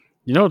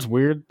You know what's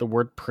weird? The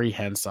word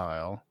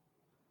prehensile.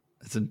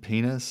 It's in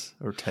penis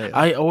or tail.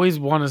 I always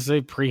want to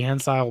say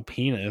prehensile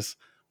penis,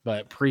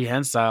 but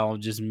prehensile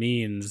just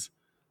means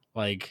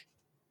like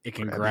it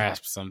can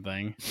grasp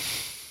something.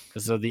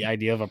 So the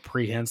idea of a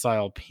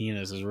prehensile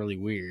penis is really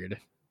weird.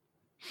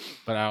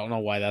 But I don't know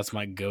why that's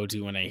my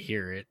go-to when I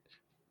hear it.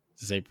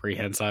 To say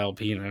prehensile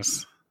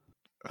penis.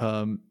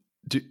 How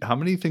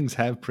many things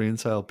have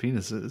prehensile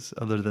penises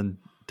other than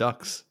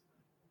ducks?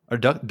 Are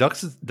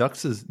ducks?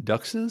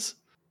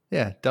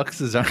 Yeah,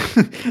 ducks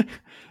aren't.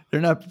 They're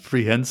not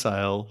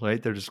prehensile,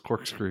 right? They're just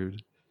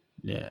corkscrewed.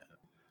 Yeah.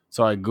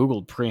 So I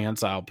googled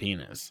prehensile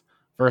penis.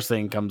 First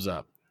thing comes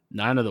up: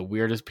 9 of the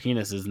weirdest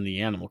penises in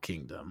the animal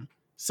kingdom.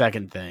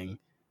 Second thing,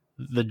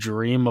 the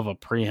dream of a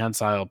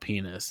prehensile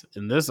penis.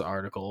 In this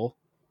article,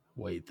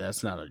 wait,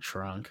 that's not a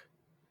trunk.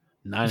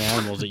 9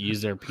 animals that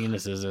use their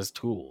penises as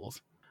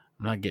tools.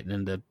 I'm not getting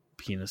into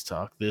penis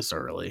talk this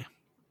early.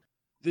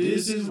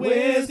 This is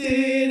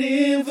wasted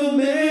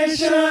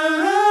information.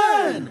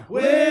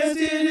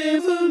 Wasted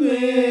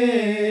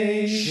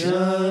information.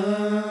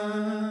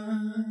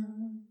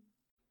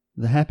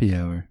 The happy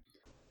hour.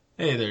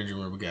 Hey there, Jim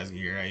Rubicaski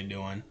here. How you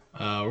doing?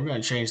 We're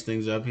going to change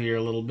things up here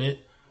a little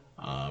bit.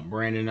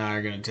 Brandon and I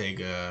are going to take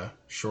a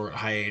short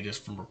hiatus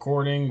from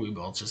recording. We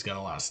both just got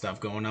a lot of stuff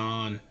going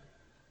on.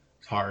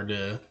 It's hard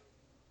to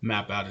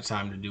map out a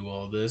time to do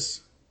all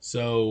this.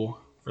 So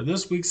for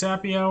this week's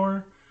happy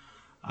hour,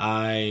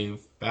 I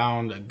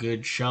found a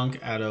good chunk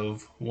out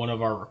of one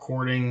of our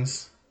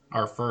recordings,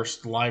 our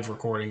first live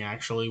recording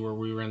actually, where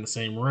we were in the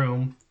same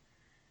room.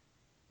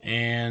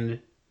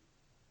 And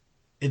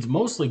it's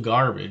mostly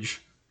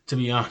garbage, to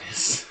be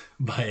honest,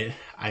 but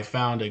I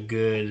found a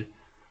good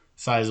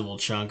sizable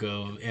chunk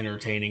of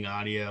entertaining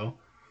audio.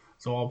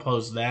 So I'll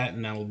post that,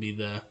 and that'll be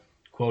the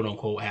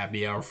quote-unquote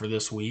happy hour for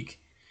this week.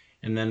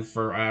 And then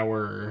for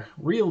our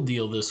real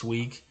deal this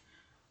week,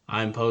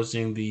 I'm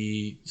posting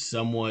the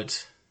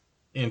somewhat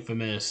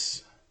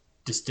infamous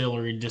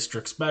Distillery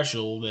District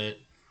special that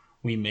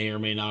we may or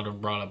may not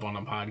have brought up on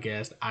a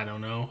podcast. I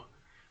don't know.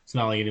 It's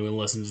not like anyone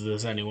listens to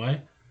this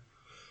anyway.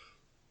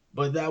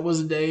 But that was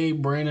a day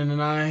Brandon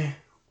and I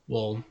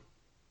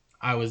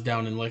was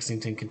down in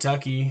Lexington,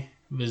 Kentucky,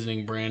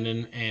 visiting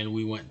Brandon, and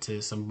we went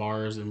to some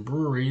bars and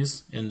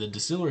breweries in the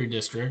Distillery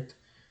District.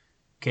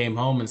 Came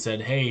home and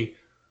said, hey,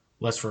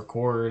 let's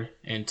record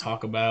and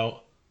talk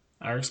about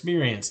our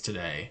experience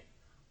today.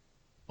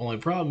 Only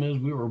problem is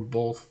we were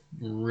both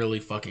really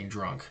fucking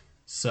drunk.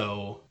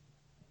 So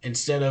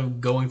instead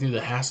of going through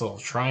the hassle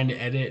of trying to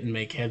edit and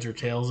make heads or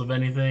tails of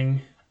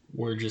anything,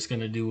 we're just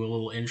going to do a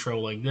little intro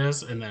like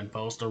this and then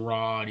post a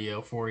raw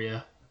audio for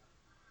you.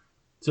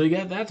 So you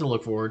got that to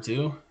look forward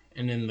to.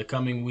 And in the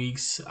coming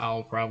weeks,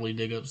 I'll probably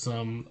dig up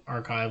some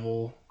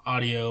archival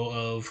audio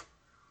of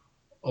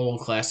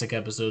old classic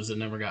episodes that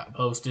never got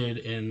posted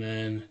and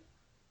then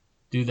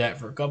do that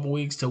for a couple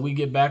weeks till we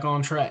get back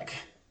on track.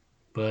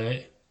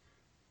 But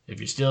if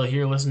you're still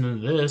here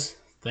listening to this,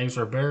 thanks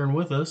for bearing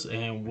with us,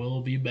 and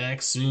we'll be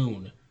back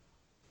soon.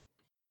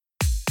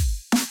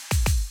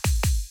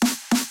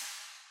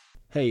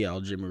 Hey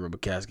y'all, Jimmy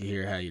Rubicaski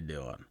here. How you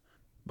doing?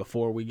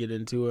 Before we get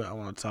into it, I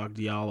want to talk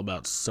to y'all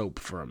about soap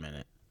for a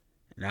minute.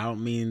 And I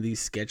don't mean these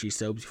sketchy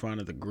soaps you find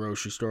at the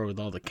grocery store with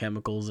all the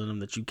chemicals in them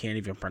that you can't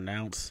even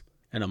pronounce.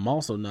 And I'm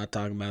also not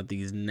talking about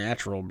these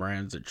natural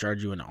brands that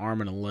charge you an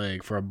arm and a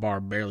leg for a bar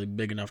barely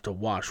big enough to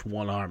wash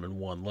one arm and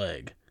one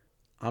leg.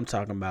 I'm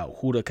talking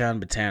about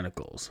Huracan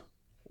Botanicals,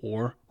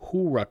 or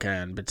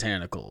Huracan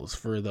Botanicals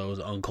for those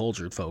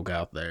uncultured folk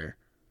out there.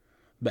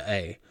 But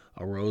hey,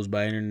 a rose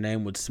by any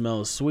name would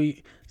smell as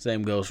sweet,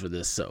 same goes for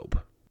this soap.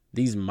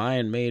 These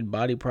Mayan-made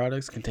body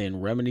products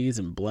contain remedies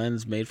and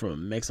blends made from a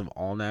mix of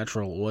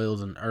all-natural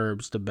oils and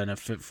herbs to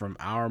benefit from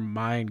our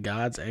Mayan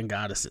gods and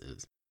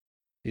goddesses.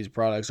 These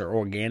products are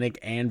organic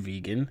and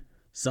vegan.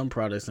 Some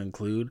products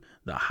include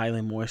the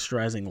highly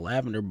moisturizing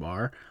lavender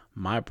bar,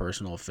 my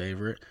personal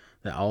favorite,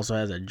 that also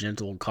has a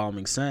gentle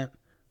calming scent,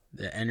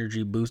 the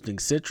energy boosting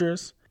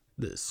citrus,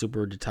 the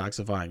super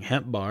detoxifying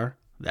hemp bar.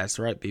 That's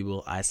right,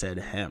 people, I said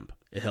hemp.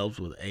 It helps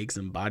with aches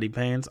and body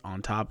pains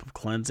on top of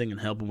cleansing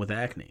and helping with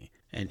acne.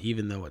 And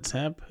even though it's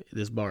hemp,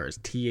 this bar is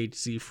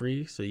THC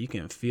free, so you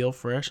can feel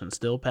fresh and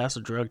still pass a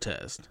drug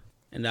test.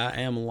 And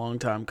I am a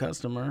long-time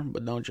customer,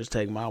 but don't just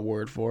take my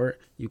word for it.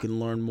 You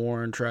can learn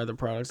more and try the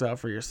products out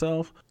for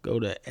yourself. Go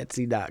to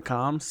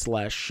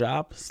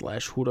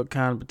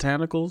etsy.com/shop/Huracan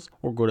Botanicals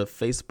or go to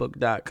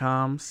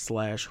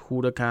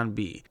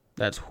facebook.com/HuracanB.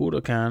 That's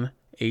Huracan,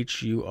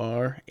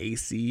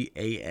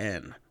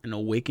 Huracan, and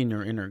awaken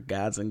your inner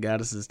gods and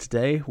goddesses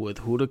today with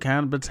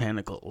Huracan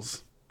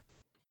Botanicals.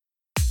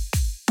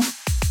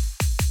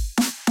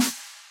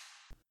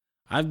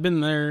 I've been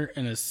there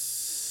in a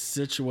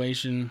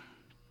situation,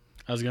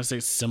 I was going to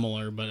say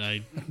similar, but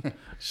I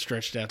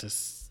stretched out to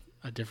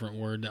a different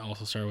word that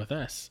also started with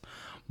S.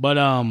 But,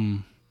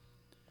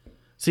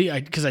 see,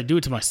 because I do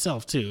it to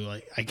myself too.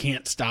 Like, I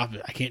can't stop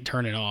it. I can't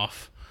turn it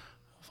off.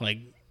 Like,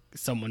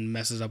 someone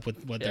messes up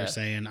with what they're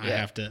saying.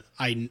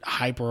 I'm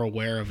hyper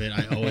aware of it.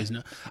 I always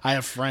know. I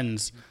have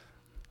friends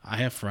I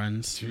have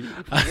friends.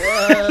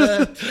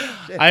 What?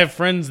 I have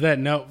friends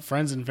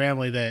and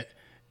family that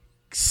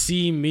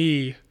see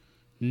me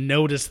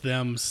notice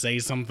them say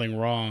something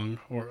wrong,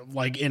 or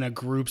like in a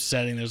group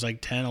setting, there's like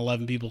 10,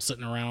 11 people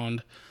sitting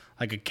around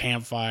like a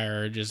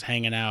campfire just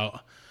hanging out.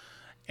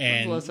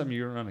 When's And the last time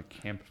you were on a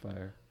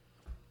campfire?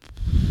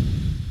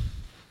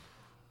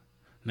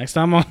 next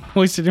time on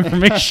Wasted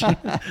Information,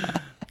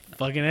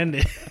 fucking end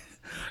it.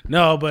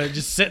 No, but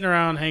just sitting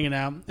around hanging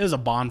out. It was a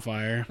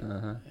bonfire.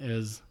 It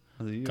was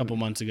a couple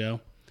months ago.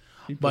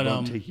 People But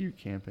don't take you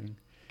camping.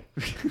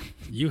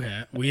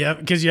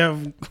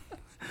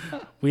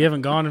 We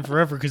haven't gone in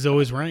forever because it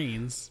always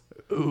rains.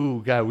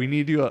 Ooh, God, we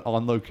need to do an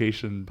on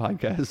location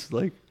podcast.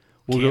 Like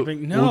we'll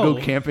Camping? we'll No.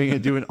 go camping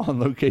and do an on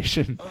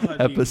location Oh, that'd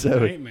be a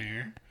episode.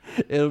 nightmare.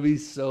 It'll be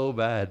so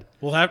bad.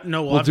 We'll have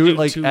We'll have do to it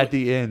like two, at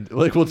the end.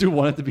 Like we'll do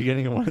one at the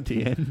beginning and one at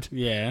the end.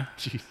 yeah.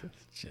 Jesus.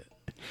 Shit.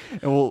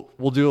 And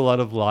we'll do a lot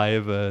of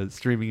live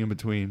streaming in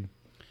between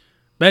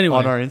But anyway,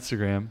 on our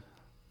Instagram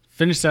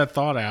finish that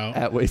thought out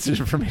at Wasted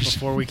Information.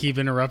 before we keep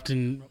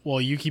interrupting.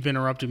 Well, you keep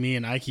interrupting me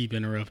and I keep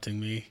interrupting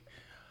me.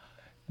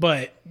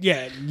 But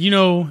yeah, you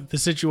know the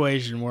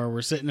situation where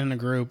we're sitting in a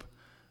group,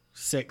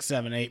 6,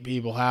 7, 8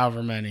 people,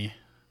 however many,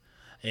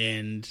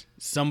 and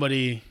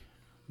somebody,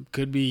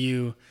 could be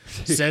you,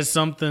 says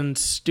something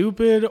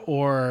stupid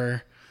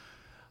or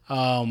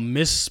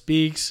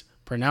misspeaks,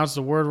 pronounces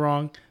the word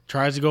wrong,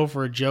 tries to go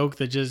for a joke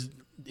that just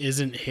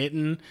isn't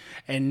hitting.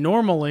 And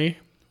normally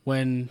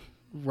when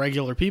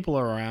regular people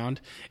are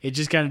around, it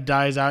just kind of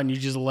dies out and you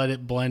just let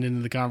it blend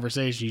into the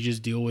conversation. You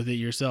just deal with it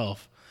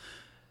yourself.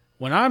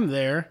 When I'm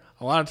there,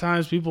 a lot of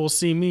times people will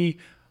see me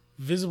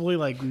visibly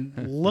like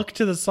look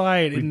to the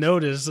side and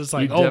notice. It's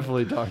like, We oh,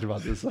 definitely talked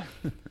about this.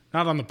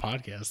 not on the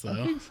podcast though.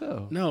 I think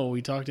so. No,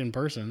 we talked in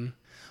person,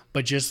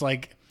 but just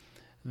like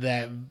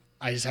that,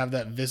 I just have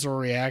that visceral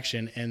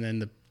reaction. And then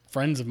the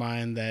friends of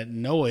mine that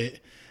know it,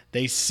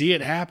 they see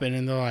it happen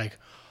and they're like,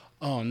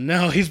 oh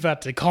no, he's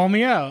about to call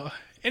me out.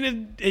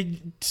 And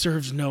it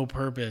serves no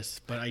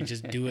purpose, but I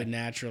just do it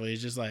naturally.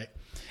 It's just like,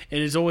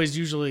 and it's always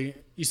usually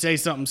you say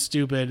something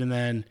stupid and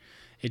then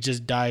it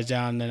just dies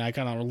down. And then I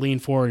kind of lean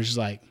forward and just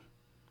like,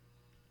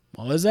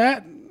 what was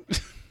that?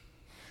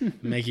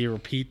 Make you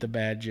repeat the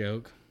bad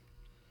joke.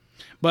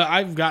 But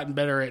I've gotten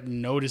better at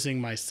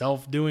noticing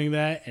myself doing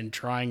that and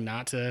trying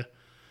not to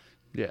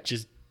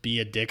just be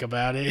a dick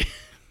about it.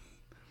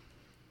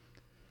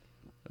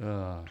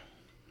 So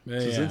Yeah.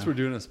 since we're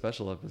doing a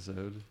special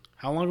episode,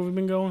 How long have we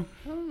been going?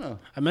 I don't know,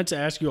 I meant to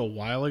ask you a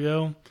while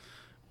ago,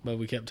 but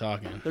we kept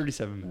talking.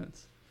 37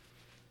 minutes.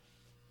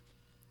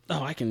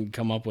 Oh, I can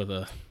come up with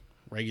a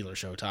regular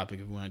show topic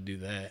if we want to do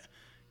that.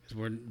 Because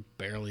we're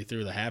barely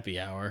through the happy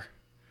hour.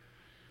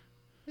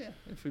 Yeah,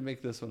 if we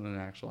make this one an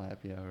actual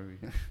happy hour, we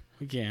can.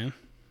 We can.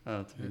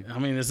 Oh, I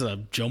mean, this is a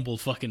jumbled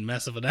fucking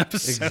mess of an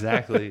episode.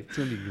 exactly. It's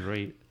gonna be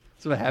great.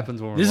 That's what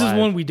happens when we're This live. is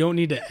one we don't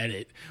need to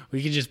edit.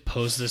 We can just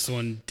post this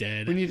one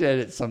dead. We need to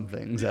edit some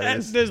things.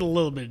 There's a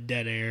little bit of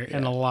dead air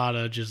and a lot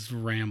of just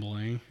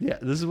rambling. Yeah,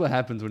 this is what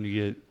happens when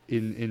you get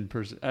in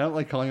person. I don't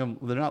like calling them.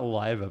 They're not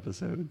live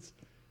episodes.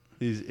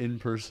 These in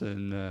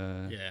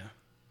person. Yeah.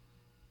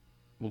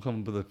 We'll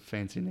come up with a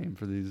fancy name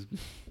for these.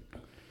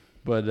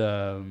 But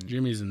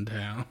Jimmy's in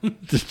town.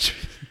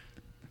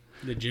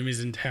 The Jimmy's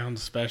in town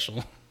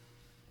special.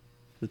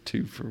 the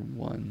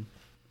 2-for-1.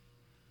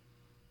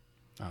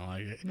 I don't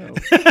like it. No,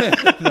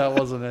 that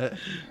wasn't it.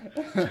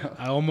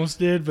 I almost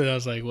did, but I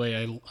was like,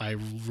 wait, I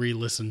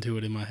re-listened to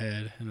it in my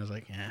head, and I was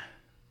like, yeah.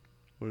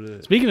 What is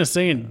it? Speaking of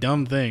saying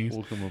dumb things,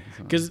 We'll come up with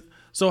something. because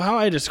so how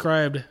I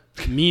described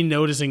me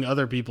noticing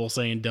other people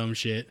saying dumb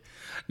shit.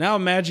 Now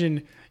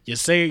imagine you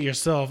say it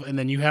yourself, and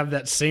then you have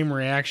that same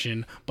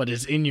reaction, but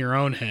it's in your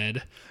own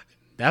head.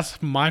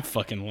 That's my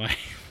fucking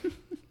life.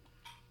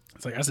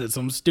 It's like I said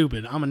something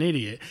stupid. I'm an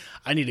idiot.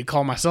 I need to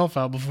call myself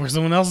out before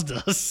someone else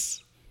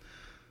does.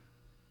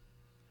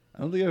 I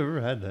don't think I've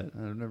ever had that.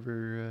 I've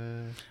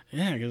never.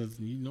 Yeah, because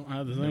you don't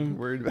have the Never same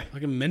worried about.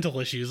 fucking mental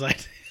issues like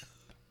that.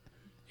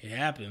 It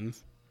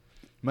happens.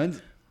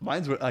 Mine's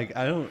what, like,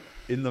 I don't,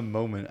 in the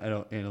moment, I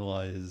don't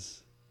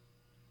analyze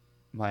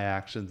my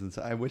actions and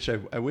so I wish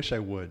I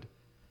would.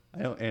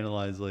 I don't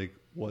analyze like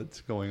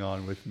what's going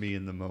on with me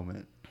in the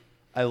moment.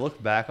 I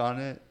look back on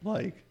it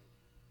like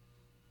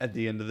at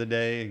the end of the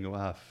day and go,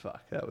 ah,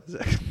 fuck, that was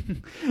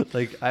it.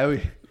 Like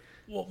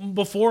Well,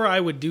 before I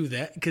would do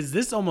that, because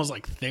this is almost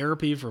like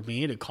therapy for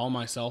me to call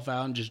myself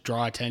out and just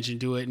draw attention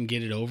to it and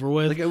get it over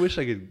with. like I wish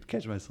I could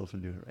catch myself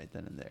and do it right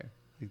then and there.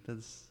 Like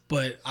that's.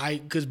 But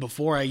because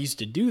before I used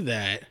to do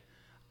that,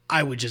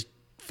 I would just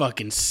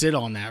fucking sit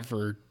on that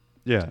for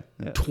Yeah.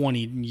 20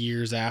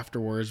 years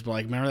afterwards. But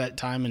like, remember that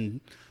time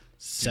in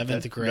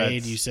 7th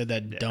grade you said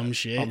that dumb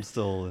shit? I'm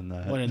still in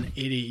that. What an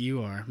idiot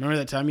you are. Remember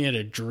that time you had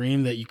a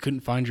dream that you couldn't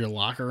find your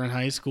locker in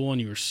high school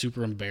and you were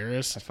super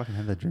embarrassed? I fucking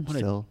have that dream What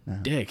still. a Yeah.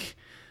 dick.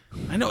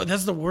 I know,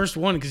 that's the worst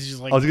one because he's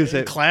like, I was gonna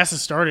say- class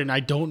has started and I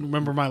don't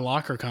remember my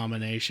locker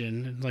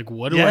combination. Like,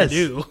 what do I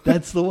do?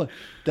 That's the one.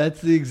 That's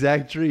the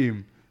exact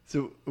dream.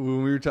 So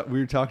when we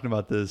were talking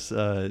about this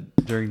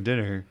during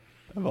dinner,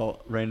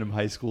 about random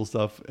high school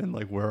stuff and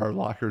like where our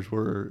lockers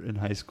were in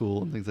high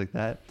school and things like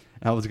that.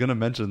 And I was gonna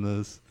mention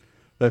this.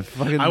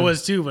 I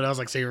was too, but I was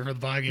like, save it for the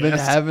podcast. Been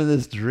having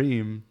this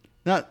dream.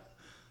 I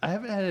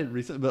haven't had it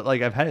recently, but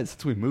like I've had it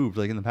since we moved,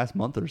 like in the past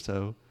month or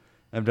so.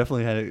 I've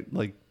definitely had it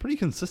like pretty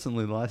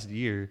consistently the last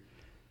year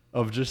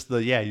of just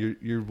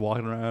you're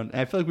walking around. And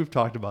I feel like we've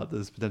talked about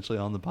this potentially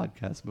on the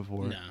podcast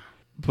before. No.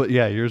 But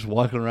yeah, you're just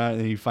walking around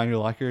and you find your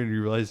locker and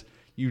you realize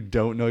you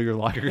don't know your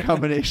locker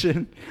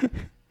combination.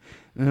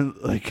 and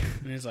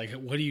it's like,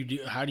 what do you do?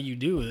 How do you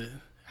do with it?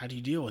 How do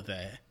you deal with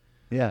that?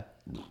 Yeah.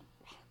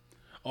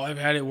 Oh, I've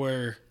had it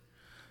where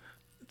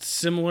it's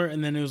similar,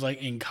 and then it was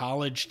like in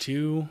college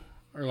too,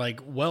 or like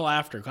well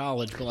after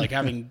college, but like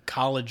having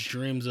college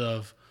dreams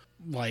of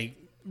like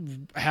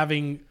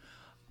having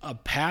a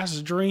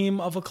past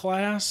dream of a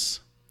class,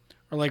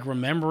 or like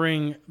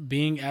remembering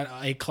being at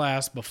a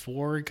class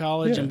before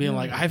college and being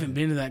like, I haven't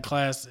been to that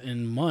class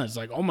in months.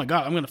 Like, oh my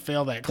God, I'm going to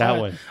fail that class. That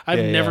one.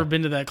 I've never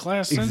been to that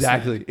class since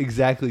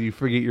Exactly. You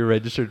forget you're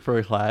registered for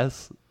a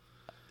class.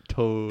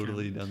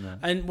 Totally done that.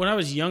 And when I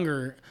was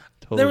younger,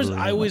 Totally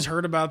I always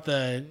heard about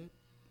the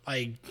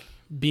like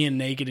being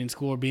naked in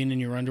school or being in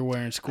your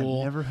underwear in school.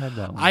 I've never had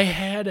that one. I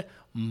had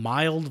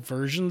mild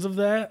versions of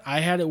that. I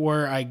had it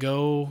where I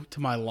go to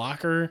my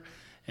locker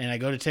and I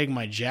go to take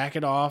my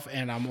jacket off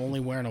and I'm only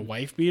wearing a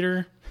wife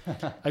beater.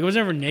 Like I was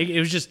never naked. It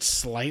was just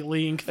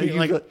slightly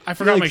inconvenient. Like I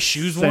forgot my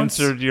shoes once.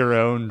 Censored your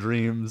own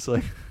dreams.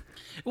 Like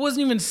it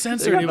wasn't even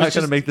censored. I'm it not was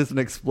going to just, make this an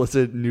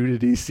explicit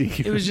nudity scene.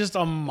 it was just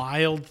a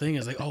mild thing.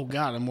 It's like, oh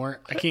God,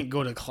 I can't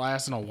go to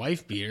class in a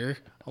wife beater.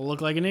 I'll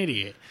look like an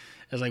idiot.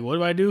 It's like, what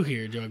do I do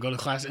here? Do I go to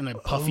class in a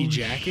puffy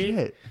jacket?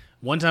 Shit.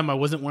 One time I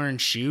wasn't wearing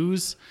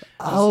shoes.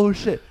 Oh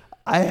shit.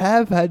 I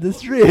have had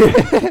this dream.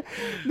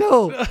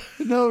 No.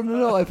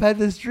 I've had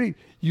this dream.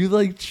 You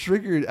like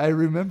triggered. I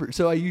remember.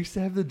 So I used to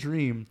have the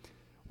dream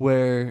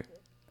where,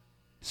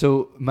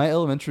 so my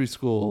elementary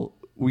school,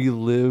 we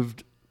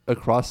lived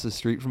across the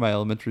street from my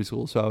elementary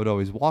school. So I would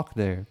always walk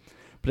there.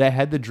 But I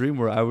had the dream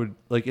where I would,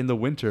 like in the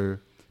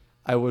winter,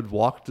 I would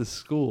walk to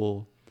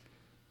school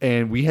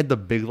and we had the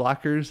big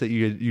lockers that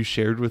you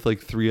shared with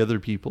like 3 other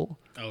people.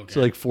 Okay. So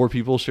like 4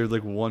 people shared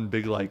like one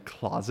big like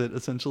closet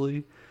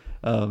essentially.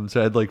 So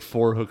I had like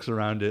 4 hooks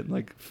around it and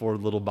like 4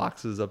 little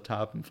boxes up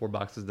top and 4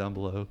 boxes down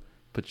below.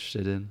 Put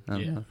shit in. I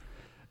don't know.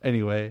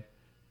 Anyway,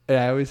 and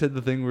I always had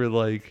the thing where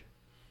like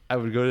I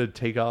would go to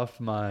take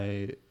off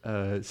my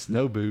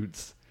snow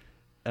boots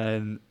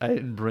and I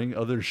didn't bring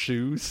other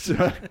shoes. So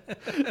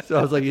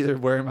I was like either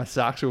wearing my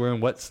socks or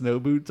wearing wet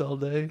snow boots all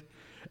day.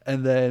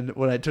 And then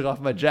when I took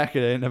off my jacket,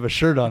 I didn't have a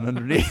shirt on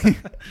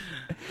underneath.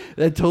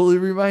 That totally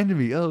reminded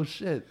me. Oh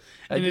shit!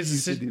 I just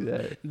used to do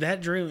that. That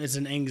dream is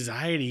an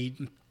anxiety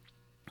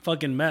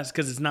fucking mess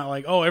because it's not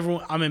like, oh,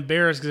 I'm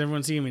embarrassed because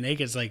everyone's seeing me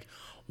naked. It's like,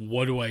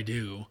 what do I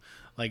do?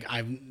 Like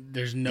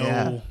there's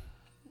no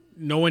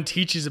one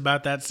teaches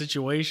about that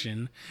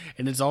situation,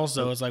 and it's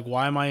also it's like,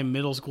 why am I in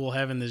middle school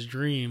having this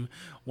dream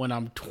when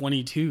I'm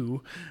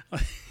 22? I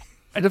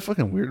had a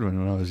fucking weird one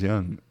when I was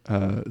young.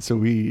 So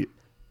we.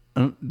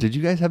 Did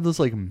you guys have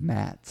those like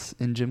mats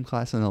in gym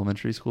class in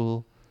elementary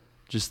school?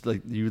 Just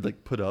like you would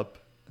like put up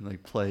and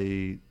like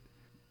play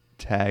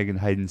tag and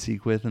hide and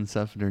seek with and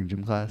stuff during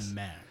gym class.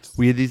 Mats.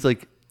 We had these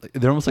like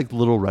they're almost like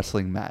little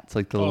wrestling mats,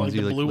 like the ones like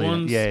you the like blue lay on.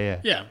 ones.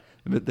 Yeah.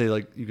 But they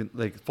like you can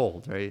like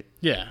fold, right?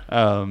 Yeah.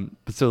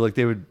 But so like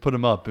they would put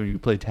them up and you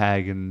could play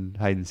tag and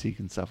hide and seek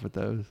and stuff with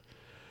those.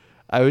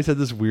 I always had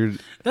this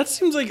weird. That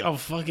seems like a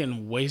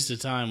fucking waste of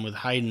time with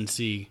hide and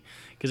seek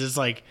because it's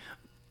like.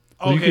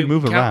 Well, okay, you can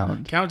move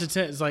around. Count to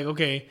 10. It's like,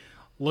 okay,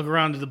 look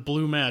around to the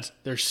blue mats.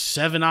 There's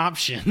 7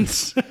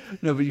 options.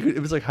 No, but it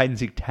was like hide and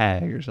seek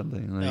tag or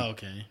something. Like,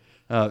 okay.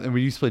 And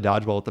we used to play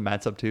dodgeball with the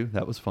mats up too.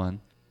 That was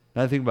fun.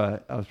 And I think about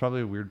it, I was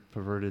probably a weird,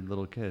 perverted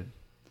little kid.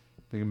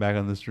 Thinking back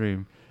on this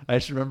dream, I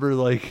just remember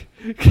like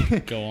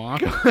Go on.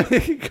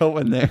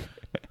 going there.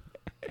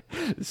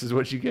 This is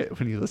what you get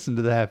when you listen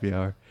to the happy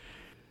hour.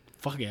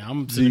 Fuck yeah,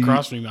 I'm sitting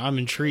across from you. I'm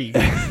intrigued.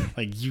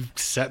 Like you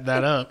set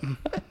that up.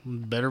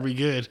 Better be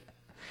good.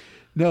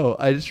 No,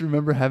 I just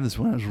remember having this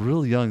when I was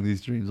real young,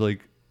 these dreams,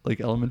 like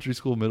elementary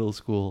school, middle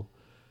school.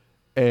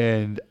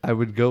 And I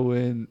would go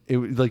in, it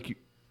was like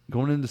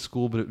going into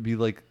school, but it would be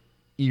like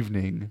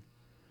evening.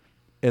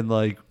 And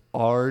like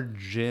our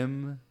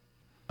gym,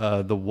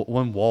 the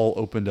one wall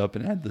opened up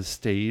and had the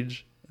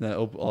stage. And that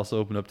also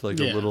opened up to like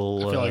a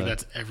little. I feel like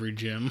that's every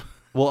gym.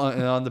 Well,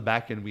 and on the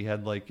back end, we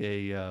had like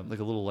a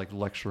little like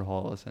lecture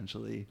hall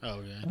essentially. Oh,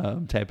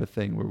 yeah. Type of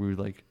thing where we would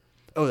like,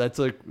 oh, that's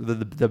like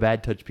the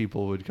bad touch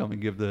people would come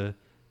and give the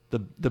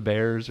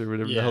bears or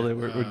whatever the hell they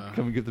were would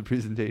come and give the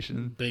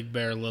presentation. Big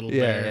bear, little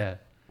bear. Yeah.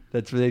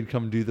 That's where they'd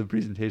come do the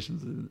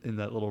presentations in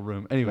that little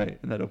room. Anyway,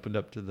 and that opened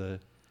up to the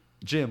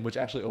gym, which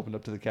actually opened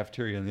up to the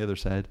cafeteria on the other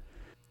side.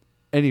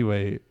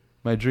 Anyway,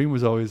 my dream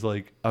was always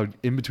like,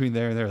 in between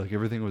there and there, like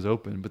everything was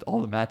open, but all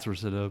the mats were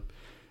set up.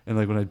 And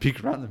like when I'd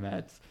peek around the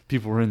mats,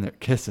 people were in there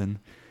kissing.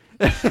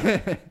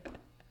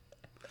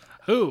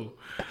 Who?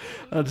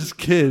 Just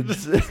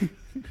kids.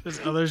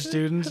 Just other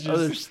students.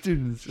 Other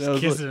students.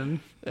 Just kissing.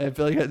 I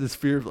feel like I had this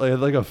fear of, like, I had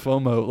like a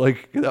FOMO.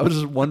 Like, I was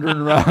just wandering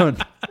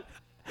around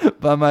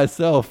by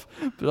myself,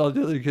 but all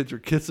the other kids were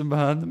kissing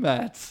behind the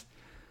mats.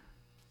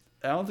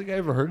 I don't think I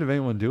ever heard of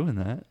anyone doing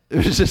that.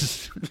 It was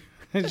just...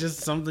 It's just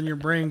something your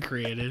brain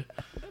created.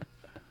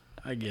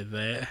 I get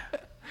that.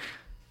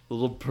 A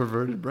little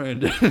perverted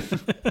Brandon.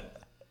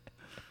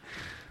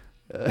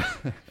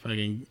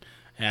 Fucking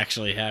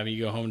actually have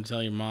you go home and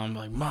tell your mom,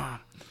 like, Mom,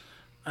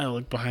 I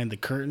looked behind the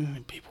curtain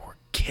and people were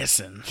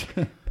kissing.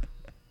 I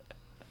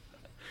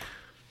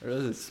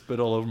realized I spit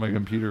all over my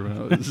computer when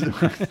I was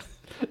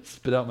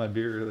spit out my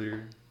beer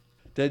earlier.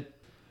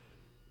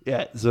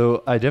 Yeah,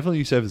 so I definitely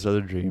used to have this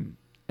other dream,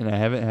 and I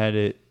haven't had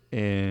it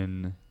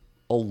in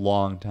a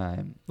long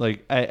time.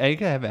 Like, I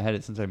think I haven't had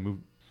it since I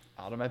moved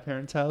out of my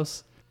parents'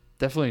 house.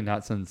 Definitely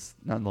not in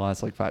the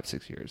last like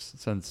 5-6 years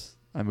since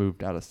I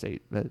moved out of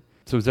state. But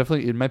so it was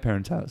definitely in my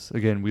parents' house.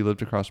 Again, we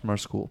lived across from our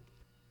school,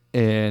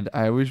 and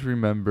I always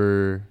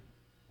remember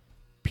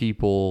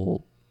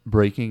people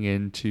breaking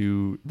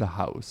into the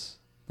house.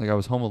 Like, I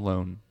was home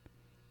alone,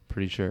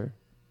 pretty sure,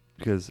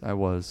 because I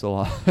was a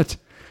lot.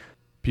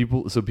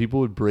 People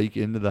would break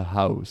into the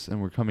house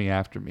and were coming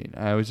after me. And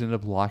I always ended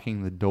up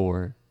locking the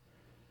door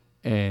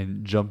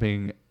and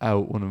jumping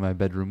out one of my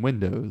bedroom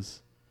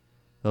windows.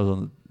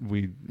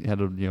 We had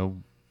a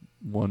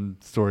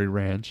 1-story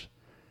ranch,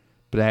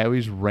 but I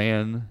always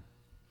ran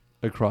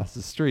across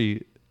the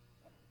street.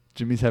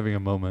 Jimmy's having a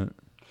moment.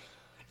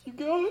 You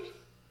going?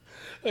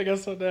 I got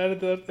something to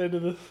add at the end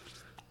of this.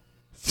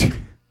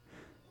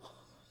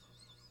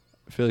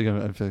 I feel like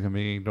I'm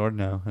being ignored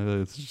now.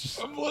 It's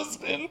just... I'm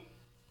listening.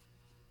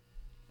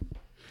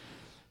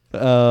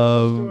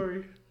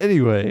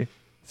 Anyway,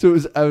 so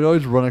I would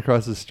always run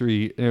across the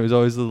street, and it was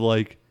always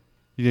like,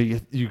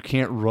 you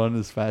can't run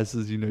as fast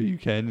as you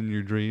can in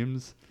your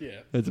dreams.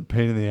 Yeah. It's a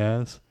pain in the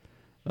ass.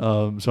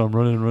 So I'm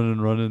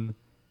running,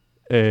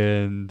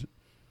 and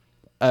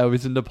I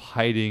always end up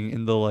hiding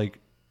in the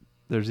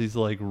there's these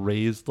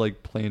raised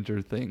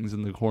planter things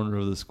in the corner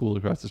of the school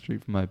across the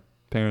street from my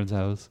parents'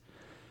 house.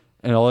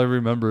 And all I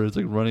remember is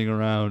running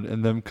around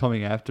and them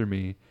coming after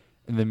me,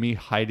 and then me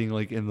hiding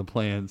in the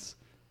plants.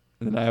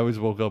 And then I always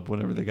woke up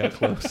whenever they got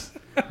close.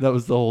 That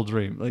was the whole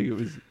dream.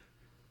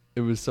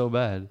 It was so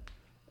bad.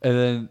 And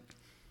then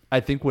I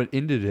think what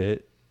ended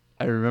it,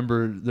 I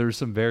remember there were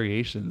some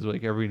variations.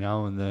 Every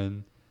now and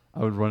then I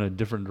would run a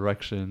different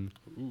direction.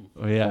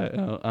 Oh,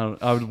 yeah.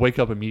 I would wake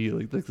up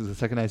immediately. The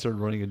second I started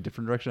running a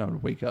different direction, I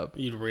would wake up.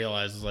 You'd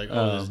realize it's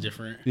this is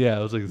different. Yeah, I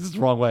was like, this is the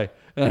wrong way.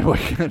 And I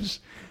wake up.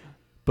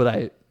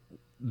 But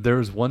there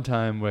was one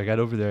time where I got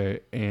over there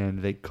and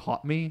they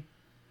caught me.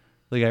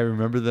 I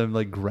remember them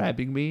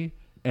grabbing me,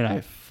 and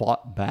I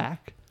fought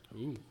back.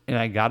 Ooh. And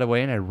I got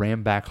away and I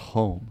ran back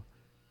home.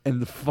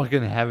 And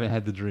fucking haven't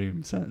had the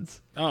dream since.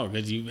 Oh,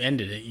 because you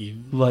ended it.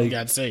 You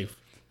got safe.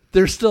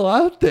 They're still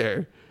out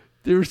there.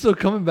 They were still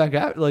coming back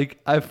out.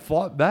 I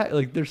fought back.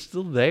 They're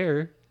still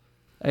there.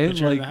 I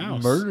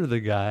didn't murder the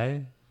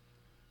guy,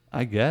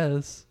 I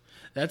guess.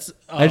 That's.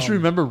 I just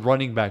remember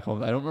running back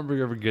home. I don't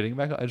remember ever getting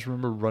back home. I just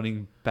remember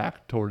running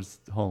back towards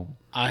home.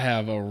 I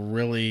have a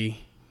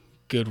really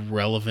good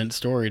relevant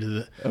story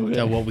to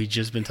what we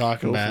just been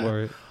talking about.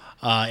 For it.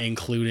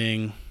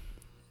 Including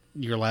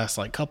your last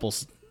couple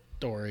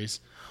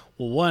stories.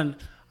 Well, one,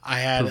 I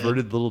had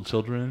perverted little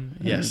children.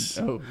 Yes.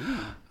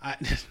 I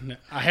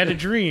had a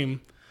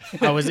dream.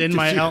 I was in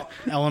my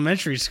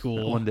elementary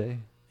school one day.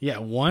 Yeah,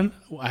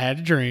 I had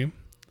a dream.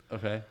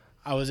 Okay.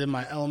 I was in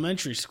my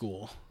elementary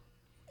school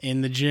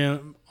in the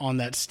gym on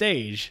that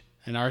stage,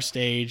 and our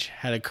stage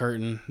had a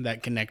curtain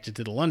that connected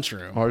to the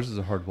lunchroom. Ours is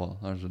a hard wall.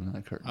 Ours was not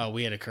a curtain. Oh,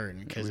 we had a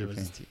curtain because it was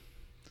fancy.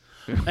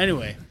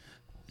 Anyway.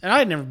 And I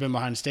had never been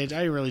behind stage.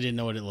 I really didn't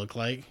know what it looked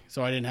like.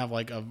 So I didn't have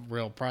a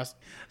real process.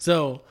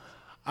 So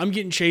I'm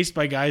getting chased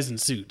by guys in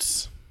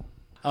suits.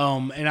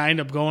 And I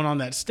end up going on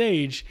that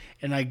stage,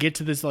 and I get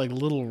to this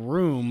little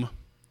room,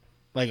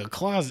 a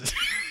closet.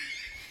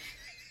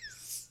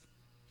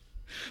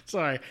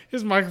 Sorry,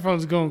 his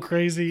microphone's going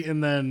crazy,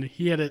 and then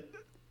he had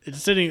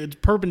it's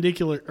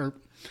perpendicular or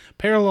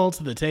parallel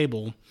to the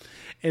table.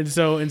 And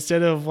so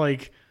instead of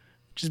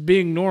just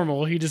being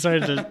normal, he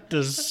decided to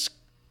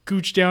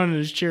scooch down in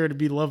his chair to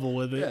be level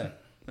with it. Yeah.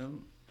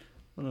 I'm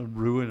going to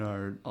ruin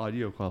our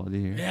audio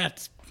quality here. Yeah,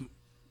 it's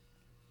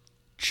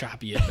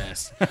choppy at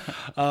best.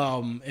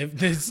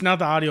 If it's not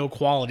the audio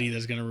quality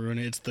that's going to ruin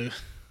it, it's the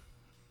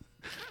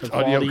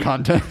audio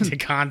content. The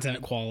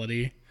content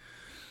quality.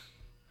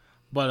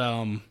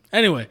 But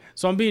anyway,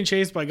 so I'm being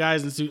chased by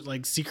guys in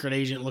suits, secret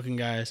agent looking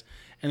guys,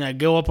 and I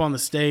go up on the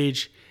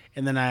stage,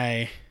 and then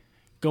I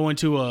go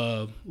into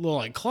a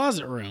little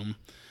closet room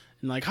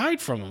and hide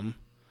from them.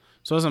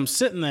 So as I'm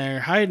sitting there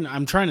hiding,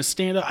 I'm trying to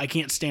stand up. I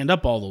can't stand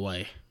up all the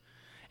way.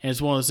 And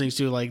it's one of those things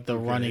too, the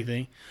running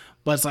thing.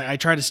 But it's I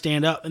try to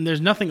stand up, and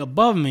there's nothing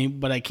above me,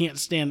 but I can't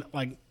stand,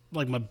 like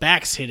my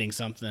back's hitting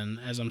something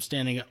as I'm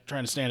standing up,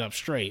 trying to stand up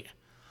straight.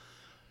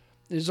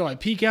 And so I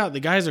peek out, the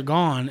guys are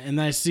gone, and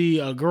I see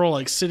a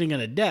girl sitting at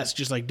a desk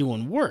just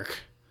doing work.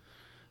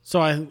 So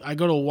I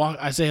go to walk,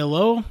 I say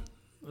hello.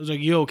 I was like,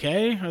 you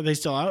okay? Are they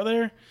still out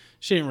there?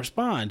 She didn't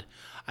respond.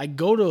 I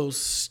go to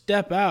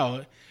step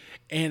out,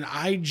 and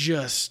I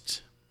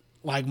just,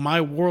 like,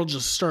 my world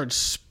just started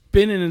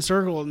spinning in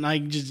circles, and I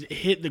just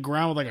hit the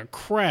ground with like a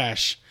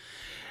crash.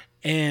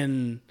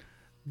 And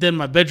then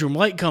my bedroom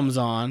light comes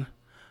on,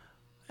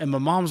 and my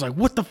mom's like,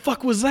 "What the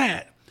fuck was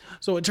that?"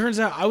 So it turns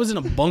out I was in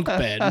a bunk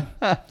bed,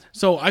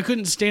 so I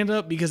couldn't stand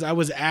up because I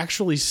was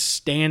actually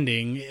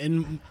standing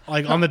in,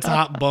 like, on the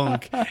top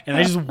bunk, and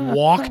I just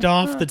walked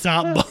off the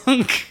top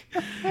bunk.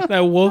 And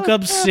I woke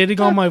up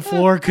sitting on my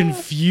floor,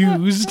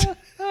 confused.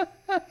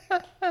 Oh,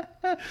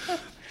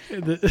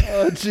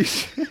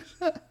 jeez.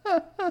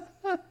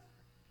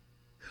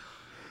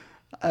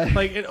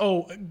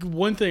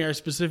 One thing I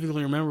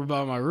specifically remember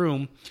about my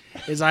room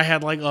is I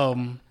had, like,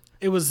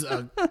 it was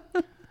a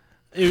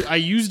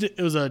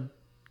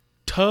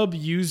tub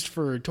used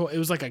for it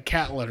was like a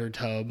cat litter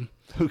tub.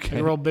 Okay.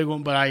 A real big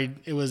one, but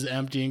it was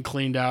empty and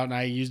cleaned out, and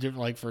I used it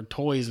like for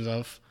toys and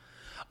stuff.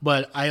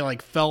 But I,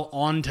 like, fell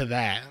onto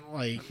that,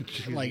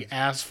 like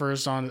ass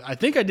first on. I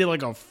think I did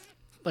like a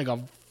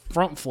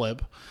front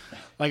flip,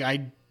 like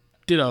I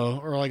did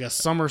a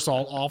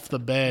somersault off the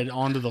bed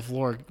onto the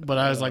floor. But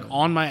I was like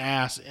on my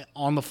ass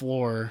on the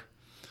floor,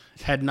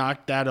 had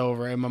knocked that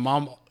over, and my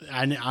mom,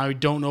 I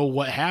don't know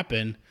what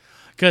happened,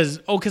 because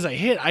I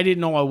hit. I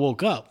didn't know I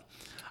woke up.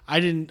 I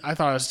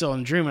thought I was still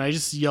in a dream, and I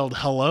just yelled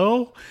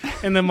hello,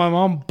 and then my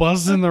mom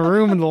busts in the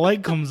room and the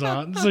light comes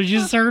on. So she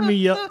just heard me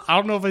yell. I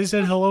don't know if I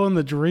said hello in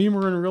the dream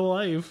or in real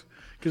life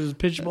because it was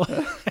pitch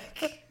black.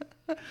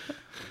 But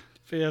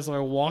yeah, so I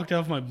walked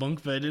off my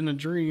bunk bed in a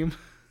dream.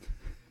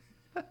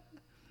 I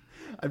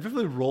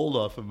definitely rolled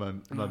off of my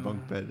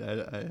bunk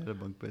bed. I had a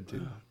bunk bed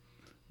too.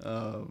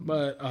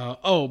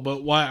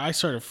 But why I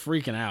started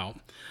freaking out.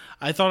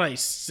 I thought I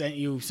sent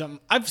you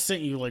something. I've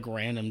sent you, like,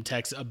 random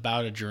texts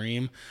about a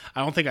dream.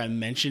 I don't think I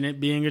mention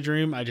it being a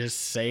dream. I just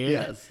say it.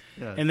 Yes.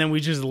 And then we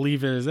just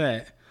leave it as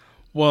that.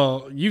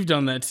 Well, you've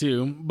done that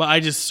too. But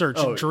I just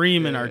searched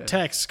dream in our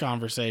text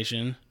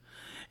conversation.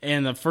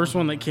 And the first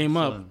one that came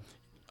up,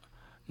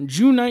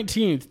 June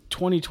 19th,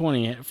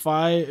 2020 at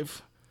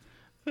 5.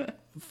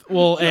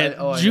 Well,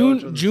 at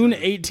June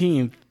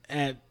 18th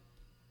at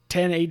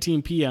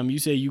 10:18 p.m., you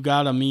say you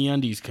got a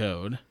MeUndies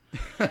code.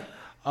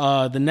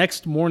 The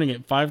next morning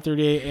at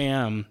 5:38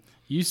 a.m.,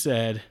 you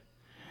said,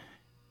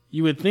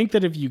 you would think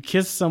that if you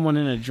kissed someone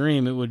in a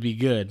dream, it would be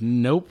good.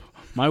 Nope.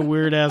 My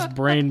weird-ass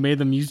brain made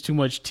them use too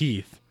much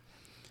teeth.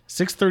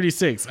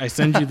 6:36, I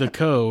send you the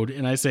code,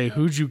 and I say,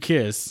 who'd you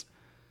kiss?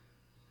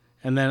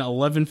 And then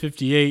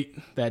 11:58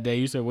 that day,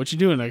 you said, what you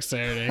doing next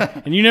Saturday?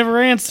 And you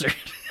never answered.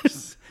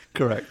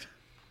 Correct.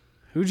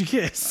 Who'd you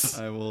kiss?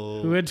 I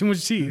will. Who had too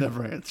much teeth?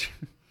 Never answer.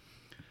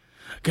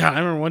 God, I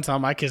remember one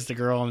time I kissed a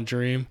girl in a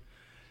dream.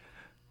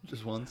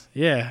 Just once?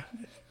 Yeah.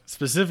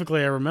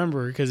 Specifically, I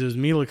remember because it was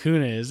Mila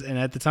Kunis, and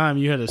at the time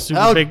you had a super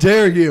How big...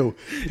 dare you?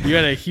 You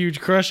had a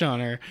huge crush on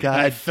her. God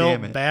and I damn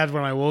felt it. bad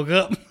when I woke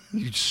up.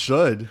 You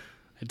should.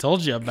 I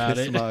told you about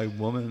Kiss it. my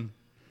woman.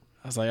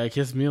 I was like, I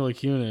kissed Mila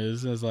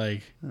Kunis. I was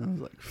like,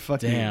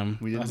 fuck damn.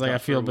 you. I was like, I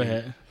feel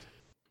bad.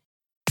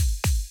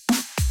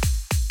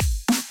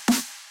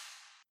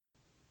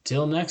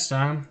 Till next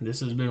time,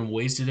 this has been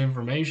Wasted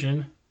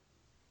Information.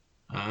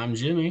 I'm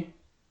Jimmy.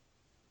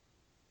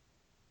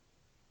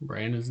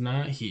 Brandon's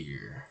not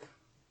here.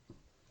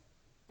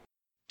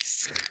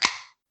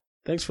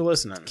 Thanks for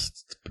listening.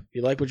 If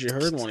you like what you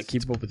heard and want to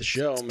keep up with the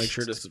show, make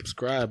sure to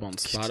subscribe on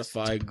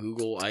Spotify,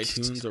 Google,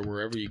 iTunes, or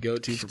wherever you go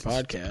to for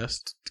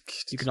podcasts.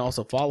 You can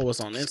also follow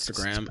us on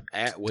Instagram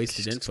at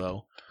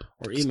WastedInfo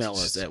or email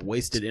us at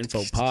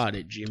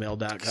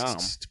wastedinfopod@gmail.com.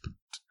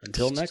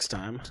 Until next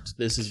time,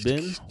 this has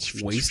been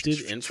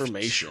Wasted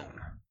Information.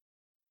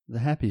 The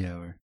happy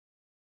hour.